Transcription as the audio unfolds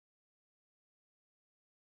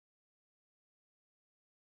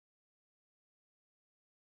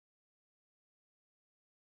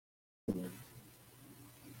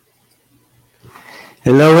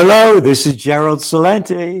Hello, hello. This is Gerald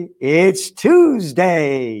Salenti. It's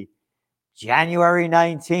Tuesday, January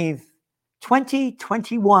 19th,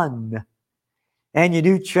 2021. And your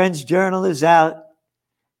new Trends Journal is out.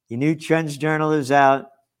 Your new Trends Journal is out.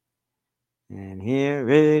 And here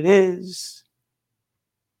it is.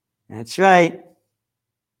 That's right.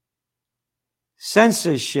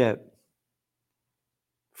 Censorship.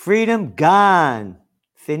 Freedom gone.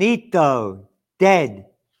 Finito. Dead.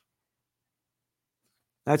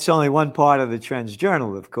 That's only one part of the Trends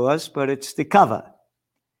Journal, of course, but it's the cover.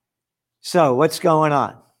 So what's going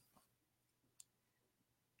on?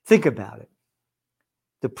 Think about it.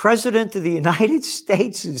 The president of the United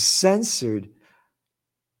States is censored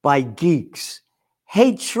by geeks.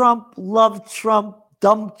 Hate Trump, love Trump,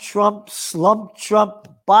 dumb Trump, slump Trump,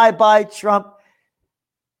 bye-bye Trump.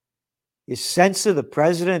 You censor the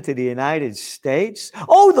president of the United States?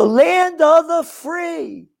 Oh, the land of the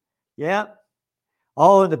free. Yeah.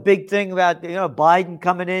 Oh, and the big thing about, Biden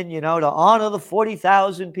coming in, to honor the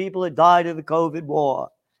 40,000 people that died in the COVID war.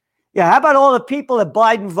 Yeah, how about all the people that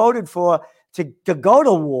Biden voted for to go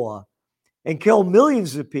to war and kill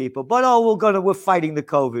millions of people? But, we're fighting the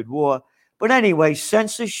COVID war. But anyway,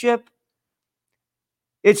 censorship,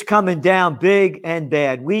 it's coming down big and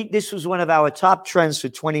bad. This was one of our top trends for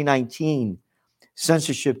 2019,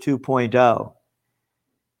 censorship 2.0.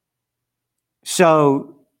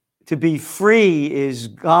 So to be free is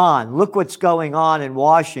gone. Look what's going on in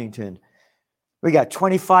Washington. We got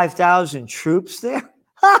 25,000 troops there.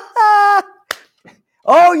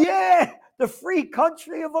 Oh, yeah, the free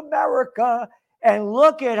country of America. And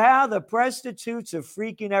look at how the prostitutes are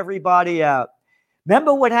freaking everybody out.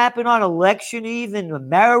 Remember what happened on election eve in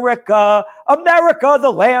America? America,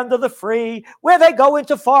 the land of the free, where they go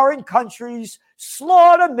into foreign countries,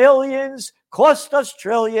 slaughter millions, cost us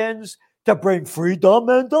trillions to bring freedom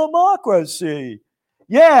and democracy.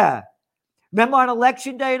 Yeah. Remember on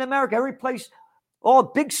election day in America, every place, all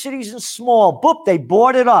big cities and small, boop, they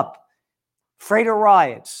boarded up. Afraid of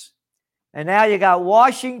riots. And now you got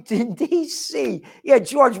Washington, D.C. Yeah,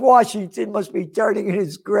 George Washington must be turning in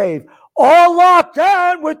his grave. All locked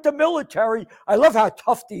down with the military. I love how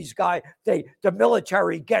tough these guys, the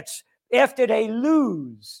military gets after they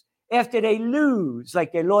lose. After they lose,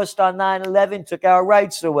 like they lost on 9/11, took our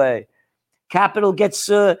rights away. Capitol gets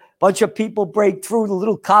a bunch of people break through, the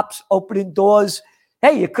little cops opening doors.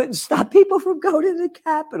 Hey, you couldn't stop people from going to the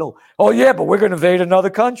Capitol. Oh, yeah, but we're going to invade another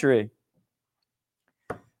country.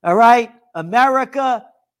 All right, America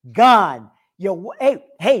gone.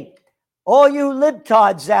 Hey, all you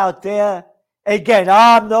libtards out there, again,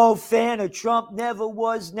 I'm no fan of Trump, never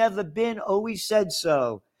was, never been, always said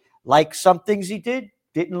so. Like some things he did,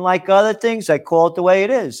 didn't like other things, I call it the way it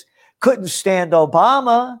is. Couldn't stand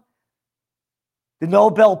Obama, the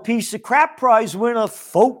Nobel Peace of Crap Prize winner,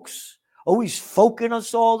 folks, always folking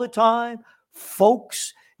us all the time,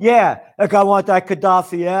 folks. Yeah, like I want that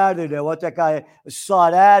Gaddafi out of there. I want that guy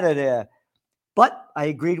Assad out of there. But I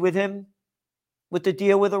agreed with him with the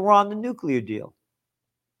deal with Iran, the nuclear deal.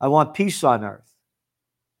 I want peace on earth.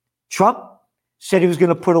 Trump said he was going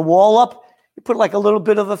to put a wall up. He put like a little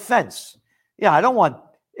bit of a fence. Yeah, I don't want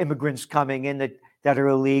immigrants coming in that are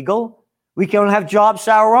illegal. We can't have jobs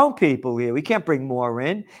for our own people here. We can't bring more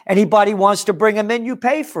in. Anybody wants to bring them in, you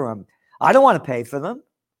pay for them. I don't want to pay for them.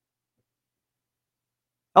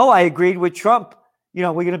 Oh, I agreed with Trump.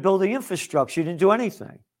 We're going to build the infrastructure. You didn't do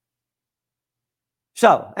anything.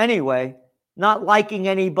 So anyway, not liking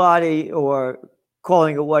anybody or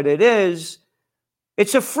calling it what it is,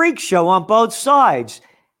 it's a freak show on both sides.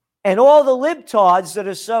 And all the libtards that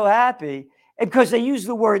are so happy, and because they use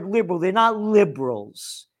the word liberal, they're not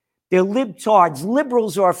liberals. They're libtards.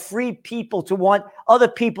 Liberals are free people to want other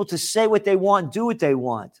people to say what they want, do what they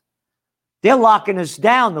want. They're locking us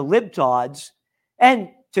down, the libtards.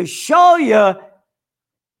 And to show you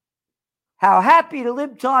how happy the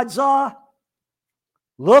libtards are,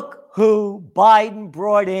 look who Biden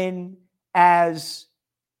brought in as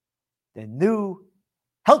the new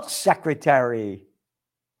health secretary.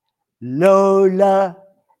 Lola,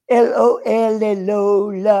 L-O-L-A,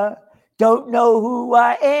 Lola. Don't know who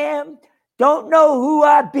I am, don't know who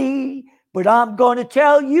I be, but I'm going to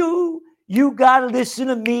tell you, you got to listen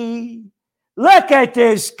to me. Look at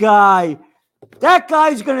this guy. That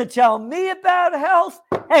guy's going to tell me about health.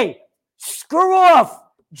 Hey, screw off,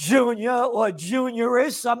 Junior or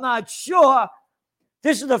Junioress. I'm not sure.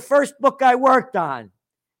 This is the first book I worked on.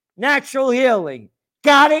 Natural Healing.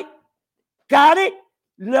 Got it? Got it?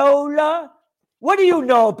 Lola? What do you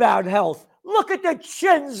know about health? Look at the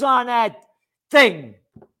chins on that thing.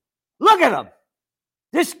 Look at him.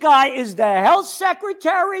 This guy is the health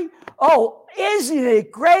secretary. Oh, isn't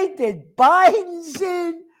it great that Biden's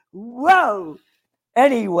in? Whoa.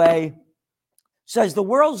 Anyway, so as the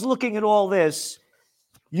world's looking at all this,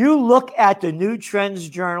 you look at the new Trends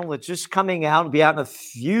Journal that's just coming out. It'll be out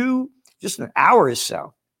in just an hour or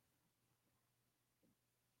so.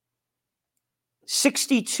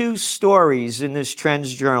 62 stories in this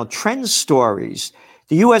Trends Journal, trend stories,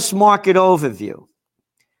 the U.S. market overview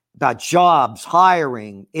about jobs,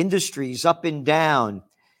 hiring, industries up and down,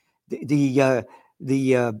 the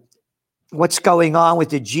what's going on with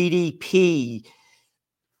the GDP,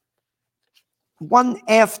 one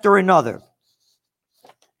after another.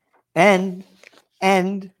 And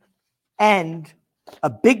a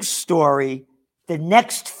big story, the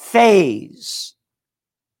next phase,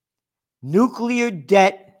 Nuclear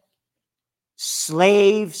Debt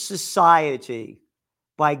Slave Society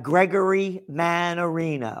by Gregory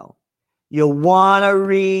Mannarino. You'll want to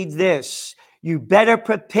read this. You better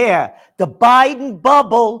prepare. The Biden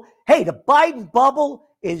bubble, hey, the Biden bubble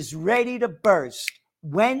is ready to burst.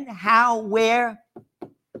 When, how, where?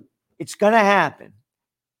 It's going to happen.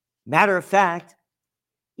 Matter of fact,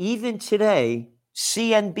 even today,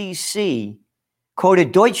 CNBC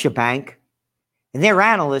quoted Deutsche Bank and their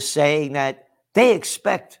analysts saying that they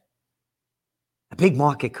expect a big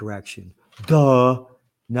market correction. Duh.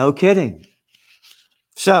 No kidding.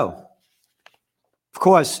 So, of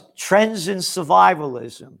course, trends in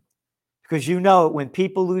survivalism, because you know when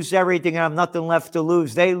people lose everything and have nothing left to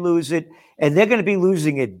lose, they lose it, and they're going to be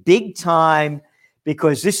losing it big time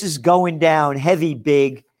because this is going down heavy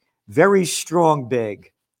big, very strong big.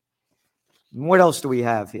 And what else do we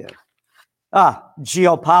have here?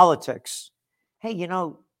 Geopolitics. Hey, you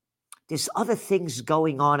know, there's other things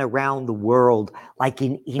going on around the world, like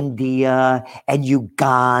in India and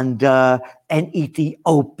Uganda and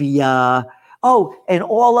Ethiopia. Oh, and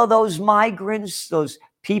all of those migrants, those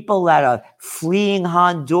people that are fleeing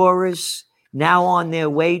Honduras, now on their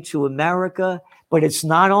way to America. But it's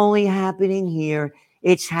not only happening here,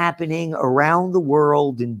 it's happening around the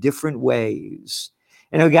world in different ways.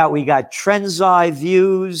 And we got Trends Eye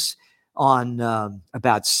views on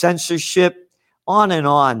about censorship, on and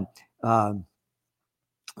on. And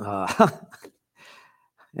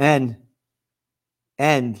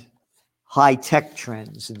high-tech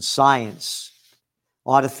trends in science,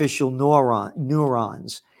 artificial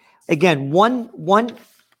neurons. Again, one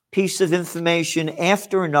piece of information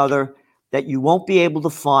after another that you won't be able to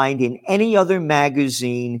find in any other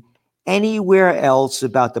magazine anywhere else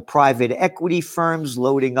about the private equity firms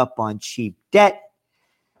loading up on cheap debt.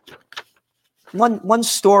 One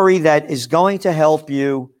story that is going to help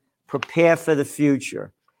you prepare for the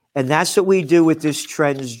future. And that's what we do with this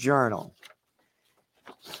Trends Journal.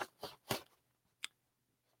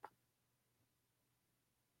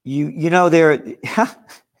 You know, there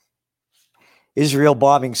Israel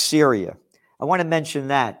bombing Syria. I want to mention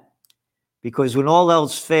that because when all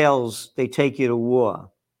else fails, they take you to war.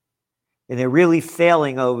 And they're really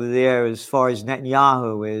failing over there as far as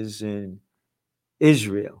Netanyahu is in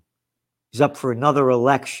Israel. He's up for another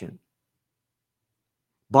election.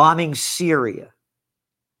 Bombing Syria.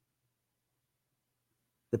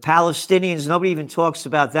 The Palestinians, nobody even talks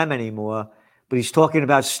about them anymore, but he's talking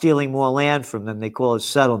about stealing more land from them. They call it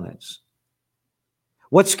settlements.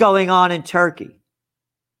 What's going on in Turkey?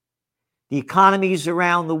 The economies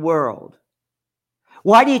around the world.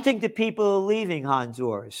 Why do you think the people are leaving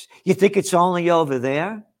Honduras? You think it's only over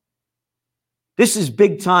there? This is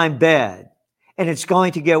big time bad, and it's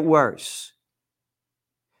going to get worse.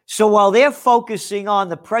 So while they're focusing on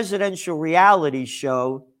the presidential reality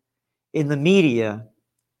show in the media,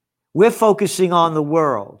 we're focusing on the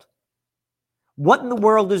world. What in the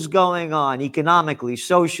world is going on economically,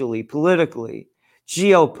 socially, politically,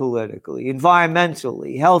 geopolitically,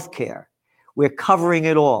 environmentally, healthcare? We're covering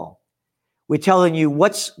it all. We're telling you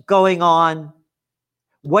what's going on,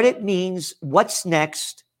 what it means, what's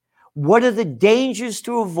next, what are the dangers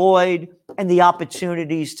to avoid, and the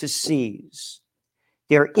opportunities to seize.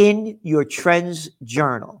 They're in your Trends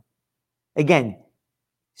Journal. Again,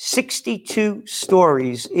 62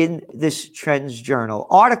 stories in this Trends Journal.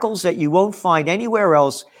 Articles that you won't find anywhere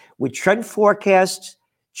else with trend forecasts,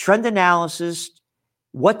 trend analysis,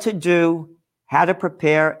 what to do, how to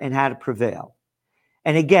prepare, and how to prevail.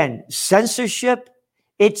 And again, censorship,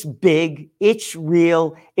 it's big, it's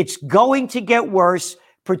real, it's going to get worse,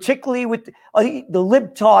 particularly with the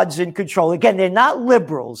libtards in control. Again, they're not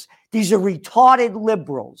liberals. These are retarded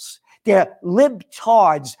liberals. They're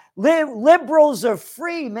libtards. Liberals are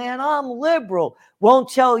free, man. I'm liberal. Won't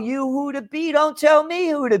tell you who to be. Don't tell me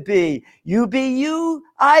who to be. You be you,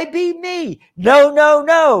 I be me. No, no,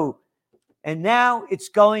 no. And now it's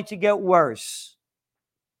going to get worse.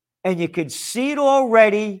 And you can see it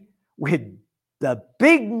already with the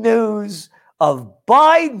big news of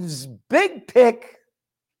Biden's big pick,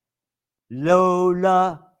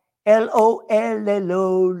 Lola, L-O-L,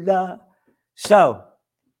 Lola. So,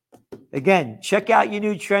 again, check out your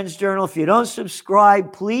new Trends Journal. If you don't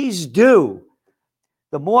subscribe, please do.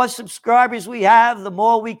 The more subscribers we have, the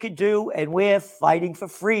more we could do, and we're fighting for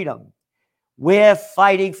freedom. We're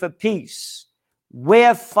fighting for peace.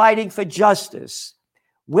 We're fighting for justice.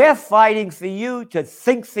 We're fighting for you to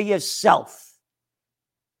think for yourself.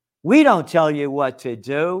 We don't tell you what to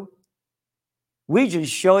do. We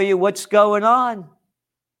just show you what's going on,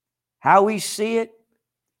 how we see it,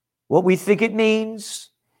 what we think it means.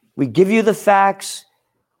 We give you the facts.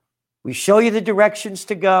 We show you the directions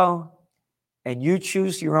to go, and you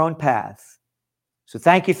choose your own path. So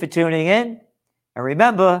thank you for tuning in. And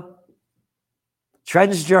remember,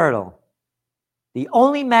 Trends Journal, the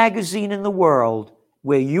only magazine in the world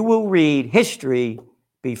where you will read history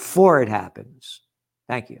before it happens.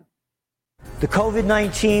 Thank you. The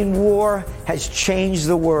COVID-19 war has changed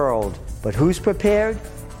the world, but who's prepared?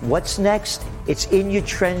 What's next? It's in your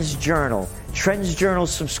Trends Journal. Trends Journal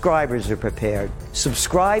subscribers are prepared.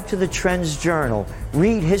 Subscribe to the Trends Journal.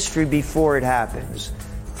 Read history before it happens.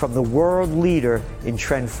 From the world leader in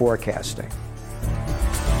trend forecasting.